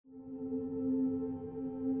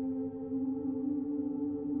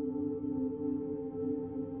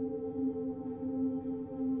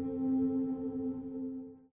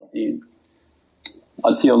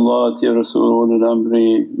Ati Allah, Ati Rasul wa ulul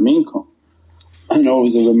amri minkum. And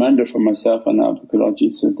always a reminder for myself, ana abdukal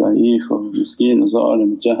ajiz da'if wa miskeen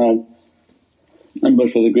zalim jahal. And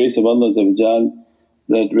but for the grace of Allah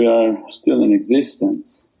that we are still in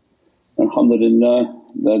existence. Alhamdulillah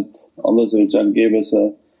that Allah gave us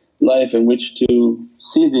a life in which to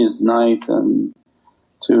see these nights and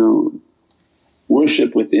to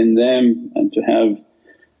worship within them and to have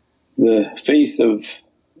the faith of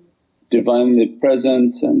Divinely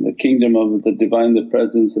Presence and the kingdom of the Divinely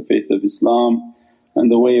Presence, the faith of Islam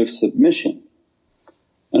and the way of submission.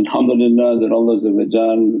 Alhamdulillah that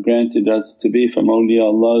Allah granted us to be from awliya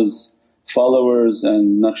Allah's followers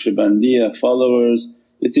and Naqshbandiya followers.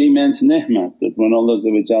 It's immense ni'mat that when Allah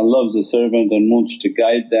loves a servant and wants to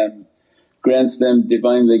guide them, grants them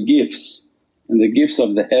Divinely gifts. And the gifts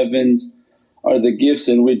of the heavens are the gifts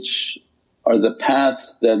in which are the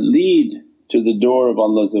paths that lead to the door of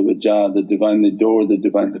Allah, the Divinely door, the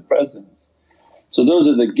Divinely Presence. So those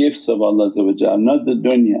are the gifts of Allah, not the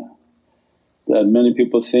dunya. That many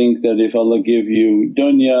people think that if Allah give you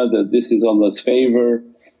dunya that this is Allah's favour,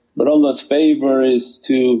 but Allah's favour is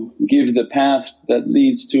to give the path that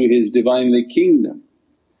leads to His Divinely kingdom.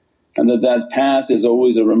 And that path is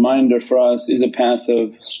always a reminder for us, is a path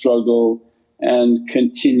of struggle and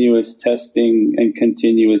continuous testing and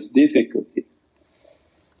continuous difficulty.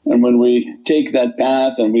 And when we take that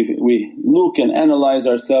path and we look and analyse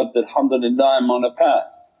ourselves that, alhamdulillah I'm on a path.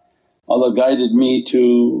 Allah guided me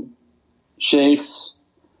to shaykhs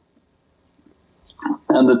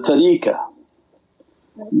and the tariqah,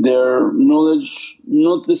 their knowledge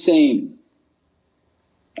not the same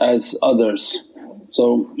as others.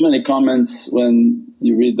 So many comments, when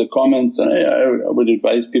you read the comments I would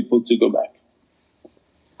advise people to go back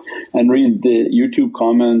and read the YouTube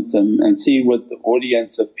comments and see what the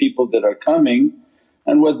audience of people that are coming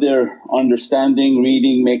and what they're understanding,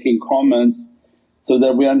 reading, making comments, so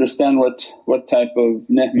that we understand what type of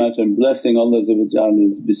ni'mat and blessing Allah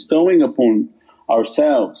is bestowing upon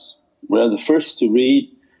ourselves. We are the first to read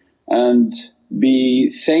and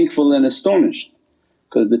be thankful and astonished,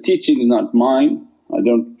 because the teaching is not mine, I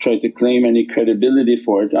don't try to claim any credibility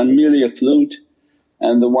for it, I'm merely a flute,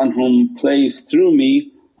 and the one whom plays through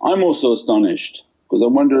me I'm also astonished, because I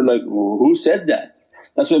wonder like, well, who said that?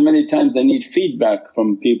 That's why many times I need feedback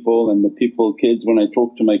from people and the kids when I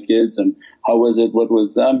talk to my kids, and how was it, what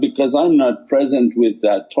was that, because I'm not present with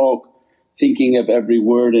that talk thinking of every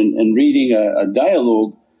word and reading a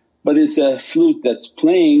dialogue, but it's a flute that's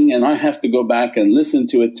playing and I have to go back and listen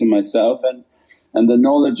to it to myself, and the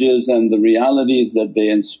knowledges and the realities that they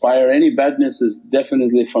inspire. Any badness is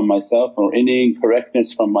definitely from myself, or any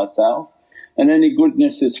incorrectness from myself, and any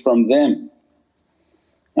goodness is from them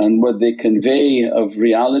and what they convey of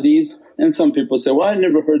realities. And some people say, well I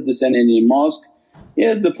never heard this in any mosque.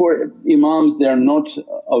 Yeah, the poor imams, they are not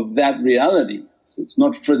of that reality, it's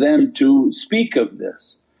not for them to speak of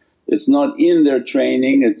this. It's not in their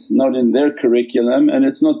training, it's not in their curriculum, and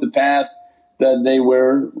it's not the path that they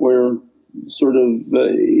were sort of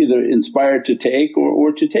either inspired to take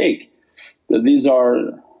or to take. That these are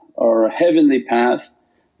a heavenly path,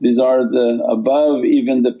 these are the above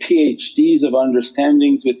even the PhDs of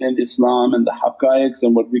understandings within Islam and the haqqaiqs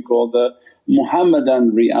and what we call the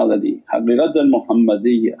Muhammadan reality, haqiqat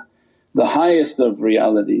al-Muhammadiyya, the highest of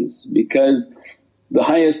realities. Because the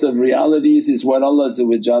highest of realities is what Allah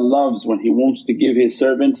loves. When He wants to give His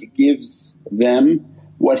servant, He gives them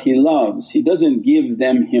what He loves, He doesn't give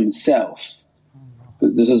them Himself.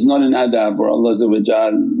 Because this is not an adab where Allah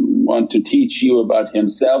want to teach you about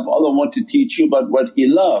Himself, Allah want to teach you about what He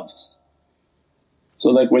loves. So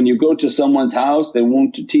like when you go to someone's house they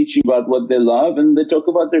want to teach you about what they love and they talk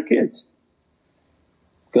about their kids.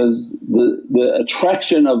 Because the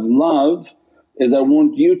attraction of love is, I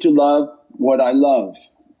want you to love what I love.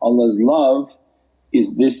 Allah's love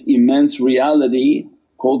is this immense reality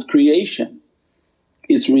called creation.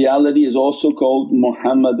 Its reality is also called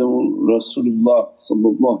Muhammadun Rasulullah,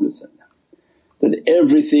 that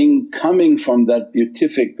everything coming from that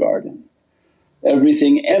beatific garden,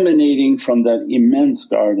 everything emanating from that immense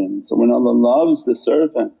garden. So when Allah loves the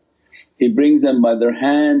servant, He brings them by their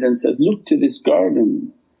hand and says, look to this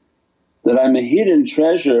garden that I'm a hidden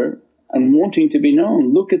treasure and wanting to be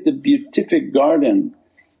known. Look at the beatific garden.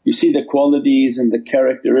 You see the qualities and the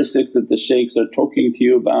characteristics that the shaykhs are talking to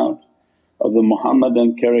you about of the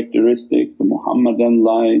Muhammadan characteristic, the Muhammadan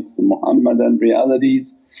lights, the Muhammadan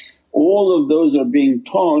realities. All of those are being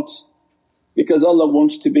taught because Allah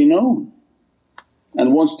wants to be known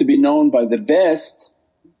and wants to be known by the best.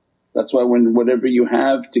 That's why when whatever you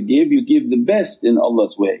have to give, you give the best in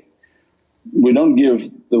Allah's way. We don't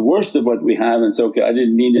give the worst of what we have and say, okay, I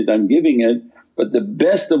didn't need it, I'm giving it. But the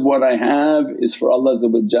best of what I have is for Allah,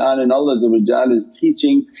 and Allah is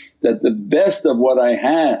teaching that the best of what I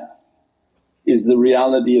have is the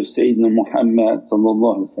reality of Sayyidina Muhammad,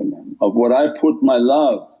 of what I put my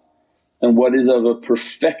love and what is of a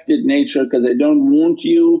perfected nature, because I don't want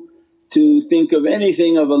you to think of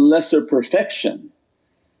anything of a lesser perfection.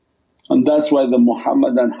 And that's why the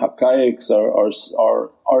Muhammadan haqqaiqs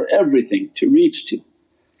are everything to reach to.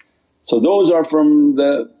 So those are from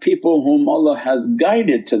the people whom Allah has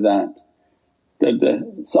guided to that.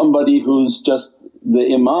 Somebody who's just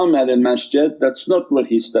the imam at a masjid, that's not what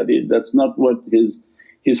he studied, that's not what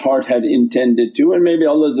his heart had intended to, and maybe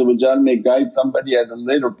Allah may guide somebody at a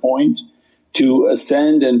later point to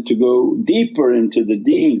ascend and to go deeper into the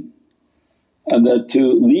deen, and that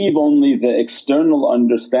to leave only the external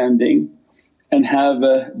understanding and have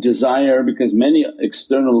a desire. Because many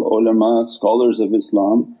external ulama, scholars of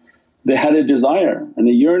Islam, they had a desire and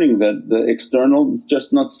a yearning that the external is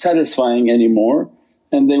just not satisfying anymore,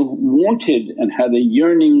 and they wanted and had a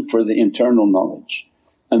yearning for the internal knowledge.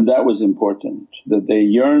 And that was important, that they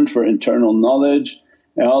yearned for internal knowledge,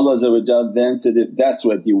 and Allah then said, if that's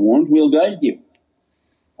what you want, we'll guide you.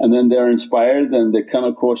 And then they're inspired and they come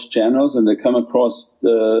across channels and they come across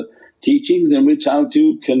the teachings in which how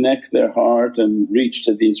to connect their heart and reach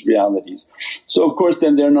to these realities. So of course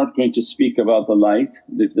then they're not going to speak about the light,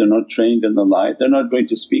 if they're not trained in the light. They're not going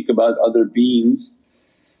to speak about other beings,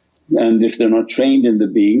 and if they're not trained in the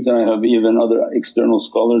beings. And I have even other external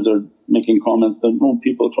scholars are making comments that, oh,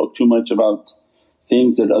 people talk too much about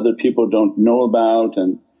things that other people don't know about.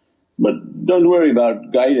 But don't worry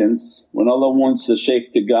about guidance. When Allah wants a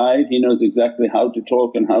shaykh to guide, He knows exactly how to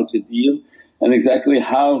talk and how to deal, and exactly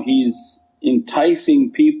how He's enticing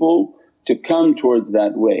people to come towards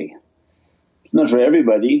that way. It's not for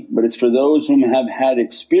everybody, but it's for those whom have had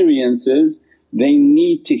experiences. They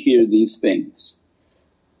need to hear these things,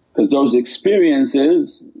 because those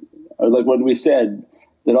experiences are like what we said,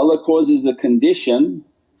 that Allah causes a condition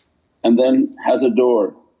and then has a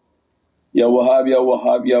door. Ya Wahhab, Ya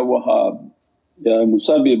Wahhab, Ya Wahhab, Ya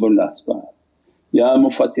Musabbibul Asbab, Ya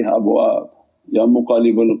Mufattih Abwab, Ya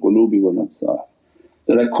Muqallibul Qulubi wal Absar.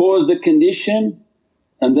 That I cause the condition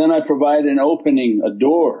and then I provide an opening, a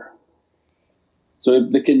door. So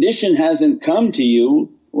if the condition hasn't come to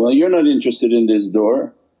you, well, you're not interested in this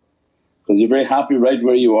door, because you're very happy right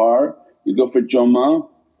where you are. You go for Jummah,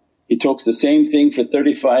 he talks the same thing for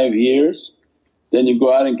 35 years, then you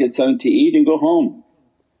go out and get something to eat and go home.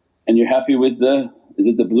 And you're happy with is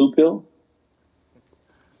it the blue pill?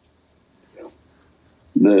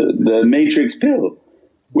 The matrix pill,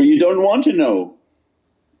 where you don't want to know.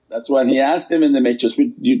 That's why he asked him in the matrix,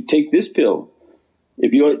 you take this pill.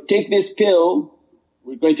 If you take this pill,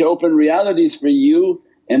 we're going to open realities for you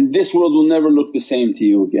and this world will never look the same to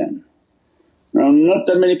you again. Now not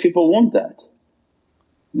that many people want that.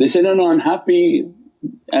 They say, no, I'm happy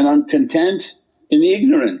and I'm content in the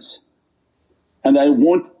ignorance, and I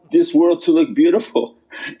want this world to look beautiful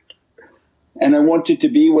and I want it to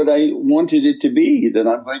be what I wanted it to be, that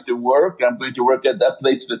I'm going to work at that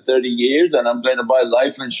place for 30 years and I'm going to buy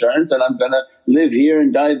life insurance and I'm going to live here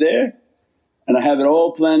and die there, and I have it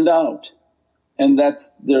all planned out. And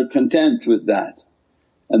they're content with that,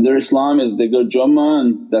 and their Islam is they go Jummah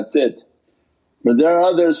and that's it. But there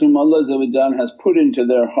are others whom Allah has put into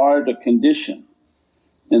their heart a condition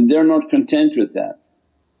and they're not content with that,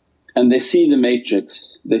 and they see the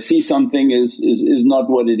matrix, they see something is not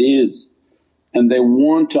what it is, and they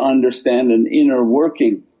want to understand an inner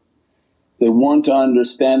working, they want to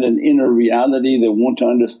understand an inner reality, they want to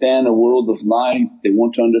understand a world of light, they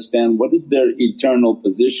want to understand what is their eternal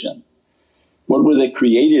position, what were they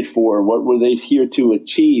created for, what were they here to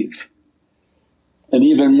achieve. And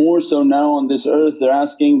even more so now on this earth they're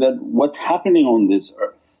asking that, what's happening on this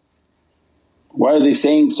earth? Why are they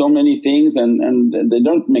saying so many things and they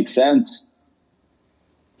don't make sense?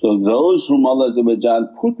 So those whom Allah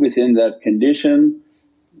put within that condition,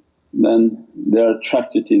 then they're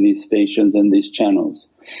attracted to these stations and these channels.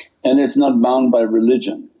 And it's not bound by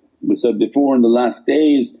religion. We said before, in the last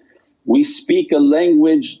days we speak a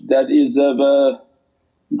language that is of a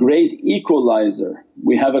great equalizer.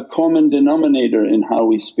 We have a common denominator in how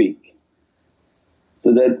we speak,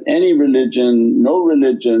 so that any religion, no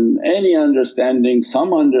religion, any understanding,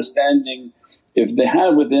 some understanding, if they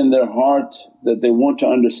have within their heart that they want to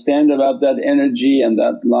understand about that energy and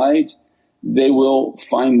that light, they will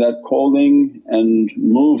find that calling and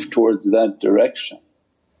move towards that direction.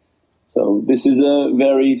 So this is a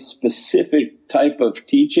very specific type of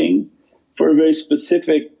teaching for a very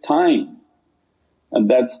specific time. And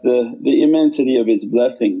that's the immensity of its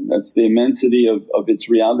blessing, that's the immensity of its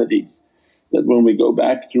realities. That when we go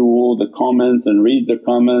back through all the comments and read the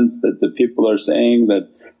comments that the people are saying that,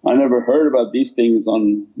 I never heard about these things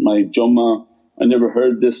on my Jummah, I never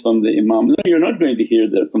heard this from the Imam. No, you're not going to hear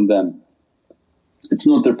that from them. It's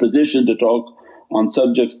not their position to talk on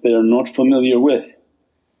subjects they are not familiar with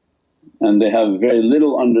and they have very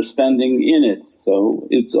little understanding in it. So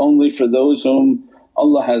it's only for those whom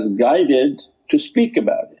Allah has guided to speak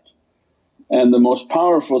about it. And the most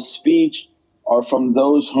powerful speech are from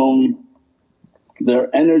those whom their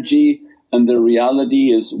energy and their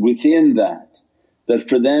reality is within that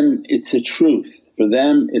for them it's a truth, for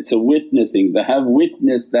them it's a witnessing, they have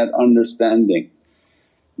witnessed that understanding.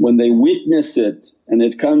 When they witness it and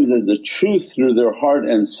it comes as a truth through their heart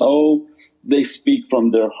and soul, they speak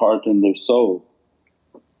from their heart and their soul.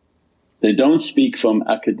 They don't speak from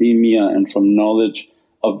academia and from knowledge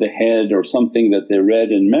of the head or something that they read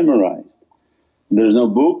and memorized. There's no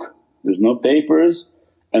book, there's no papers,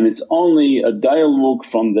 and it's only a dialogue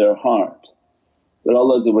from their heart. That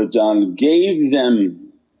Allah gave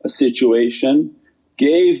them a situation,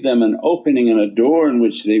 gave them an opening and a door in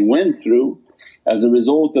which they went through as a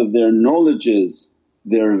result of their knowledges,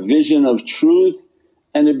 their vision of truth,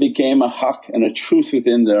 and it became a haqq and a truth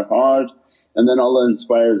within their heart. And then Allah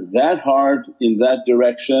inspires that heart in that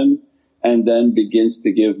direction and then begins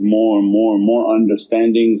to give more and more and more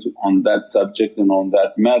understandings on that subject and on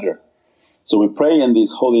that matter. So we pray in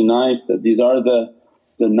these holy nights that these are the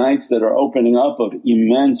nights that are opening up of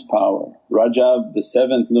immense power. Rajab, the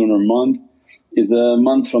 7th lunar month, is a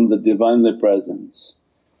month from the Divinely Presence,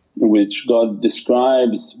 in which God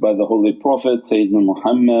describes by the Holy Prophet Sayyidina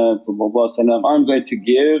Muhammad, I'm going to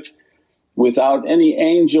give without any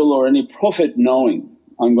angel or any prophet knowing,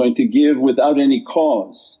 I'm going to give without any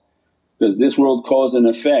cause. Because this world cause and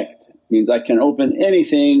effect means I can open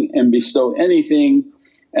anything and bestow anything,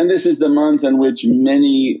 and this is the month in which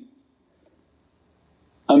many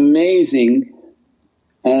amazing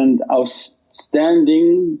and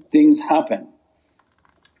outstanding things happen.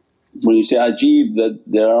 When you say ajeeb, that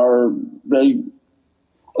there are very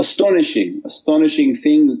astonishing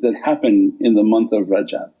things that happen in the month of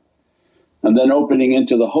Rajab. And then opening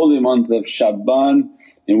into the holy month of Sha'ban,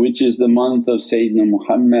 in which is the month of Sayyidina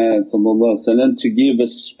Muhammad to give a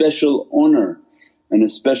special honour and a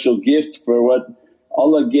special gift for what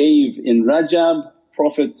Allah gave in Rajab.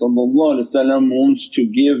 Prophet wants to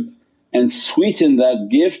give and sweeten that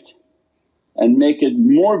gift and make it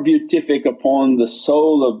more beatific upon the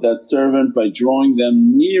soul of that servant by drawing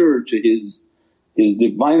them nearer to his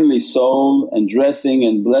Divinely soul and dressing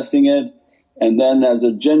and blessing it. And then as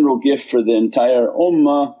a general gift for the entire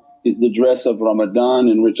ummah is the dress of Ramadan,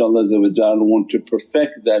 in which Allah want to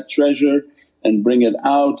perfect that treasure and bring it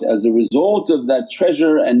out as a result of that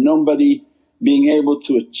treasure, and nobody being able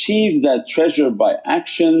to achieve that treasure by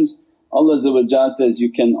actions. Allah says,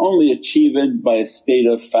 you can only achieve it by a state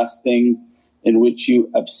of fasting in which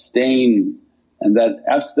you abstain, and that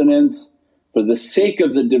abstinence for the sake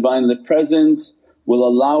of the Divinely Presence will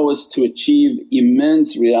allow us to achieve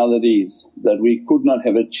immense realities that we could not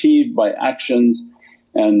have achieved by actions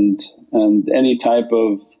and any type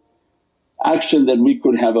of action that we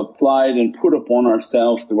could have applied and put upon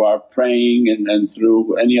ourselves through our praying and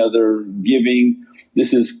through any other giving.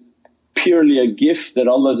 This is purely a gift that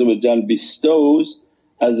Allah bestows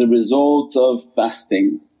as a result of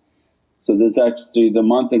fasting. So that's actually the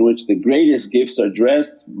month in which the greatest gifts are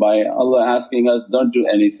dressed by Allah asking us, don't do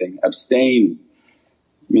anything, abstain.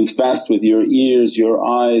 Means fast with your ears, your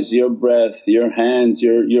eyes, your breath, your hands,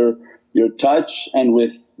 your touch, and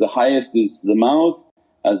with the highest is the mouth.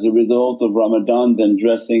 As a result of Ramadan then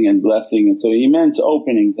dressing and blessing, and so immense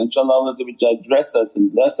openings. InshaAllah Allah dress us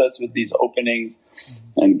and bless us with these openings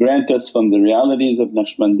and grant us from the realities of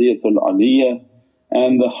Naqshbandiyatul Aliyah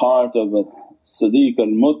and the heart of the Siddiq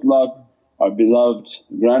al-Mutlaq, our beloved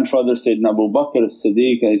grandfather Sayyidina Abu Bakr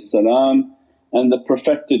as-Siddiq and the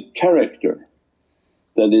perfected character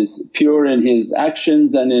that is pure in his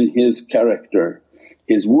actions and in his character.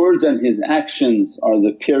 His words and his actions are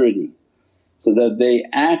the purity, so that they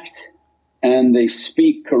act and they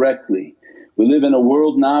speak correctly. We live in a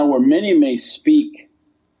world now where many may speak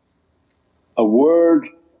a word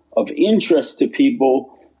of interest to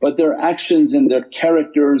people but their actions and their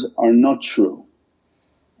characters are not true.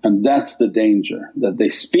 And that's the danger, that they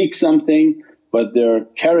speak something but their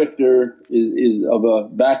character is of a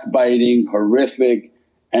backbiting, horrific,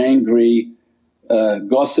 angry,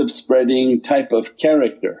 gossip spreading type of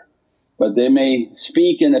character. But they may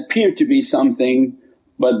speak and appear to be something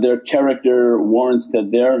but their character warrants that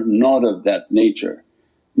they're not of that nature.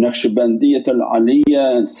 Naqshbandiyyat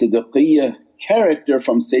al-Aliyya and Siddiqiyyah character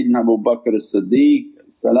from Sayyidina Abu Bakr as-Siddiq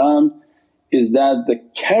is that the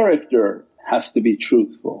character has to be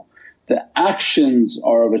truthful, the actions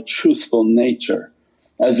are of a truthful nature.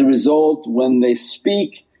 As a result, when they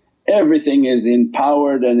speak, everything is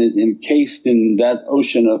empowered and is encased in that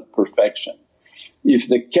ocean of perfection. If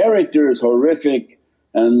the character is horrific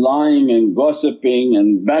and lying and gossiping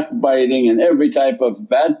and backbiting and every type of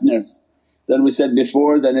badness, then we said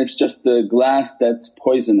before, then it's just a glass that's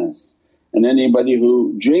poisonous, and anybody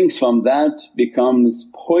who drinks from that becomes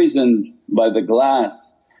poisoned by the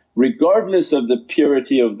glass. Regardless of the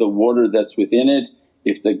purity of the water that's within it,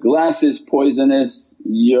 if the glass is poisonous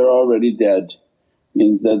you're already dead.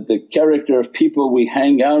 Means that the character of people we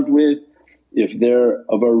hang out with, if they're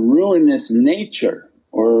of a ruinous nature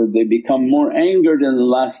or they become more angered in the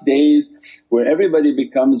last days, where everybody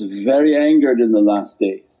becomes very angered in the last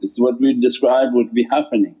days. This is what we described would be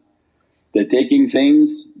happening. They're taking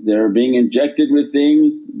things, they're being injected with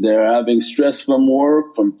things, they're having stress from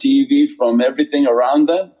work, from TV, from everything around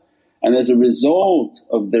them, and as a result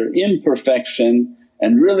of their imperfection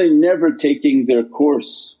and really never taking their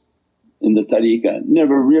course in the tariqah,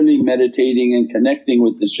 never really meditating and connecting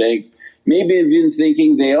with the shaykhs, maybe even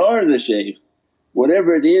thinking they are the shaykh.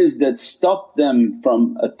 Whatever it is that stopped them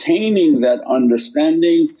from attaining that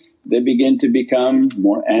understanding, they begin to become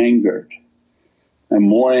more angered and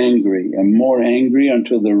more angry and more angry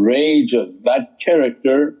until the rage of that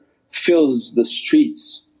character fills the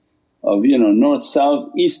streets of north, south,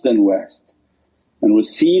 east and west. And we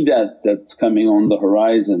see that's coming on the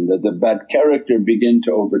horizon, that the bad character begin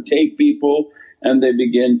to overtake people and they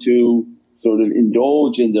begin to sort of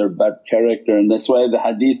indulge in their bad character. And that's why the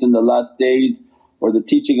hadith in the last days or the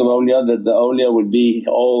teaching of awliya, that the awliya would be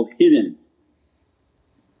all hidden.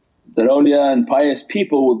 That awliya and pious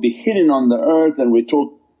people would be hidden on the earth, and we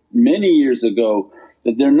talked many years ago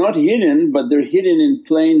that they're not hidden but they're hidden in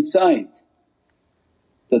plain sight.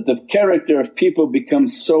 That the character of people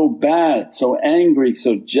becomes so bad, so angry,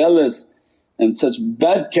 so jealous and such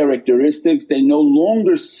bad characteristics, they no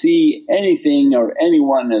longer see anything or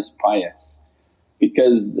anyone as pious.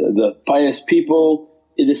 Because the pious people,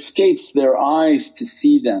 it escapes their eyes to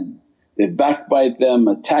see them. They backbite them,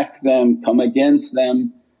 attack them, come against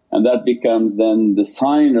them, and that becomes then the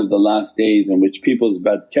sign of the last days in which people's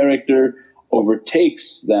bad character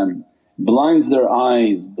overtakes them, blinds their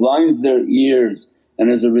eyes, blinds their ears,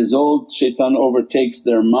 and as a result shaitan overtakes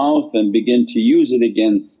their mouth and begin to use it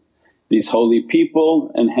against these holy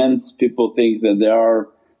people, and hence people think that they are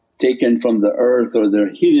taken from the earth or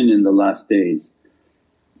they're hidden in the last days.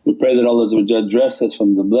 We pray that Allah dress us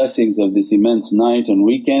from the blessings of this immense night and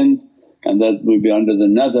weekend, and that we be under the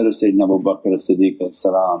nazar of Sayyidina Abu Bakr as-Siddiq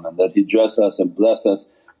and that he dress us and bless us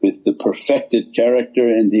with the perfected character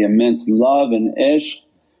and the immense love and ishq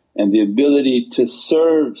and the ability to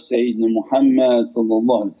serve Sayyidina Muhammad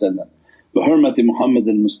bi hurmati Muhammad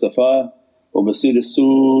al-Mustafa wa basir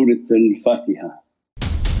Surat al-Fatiha.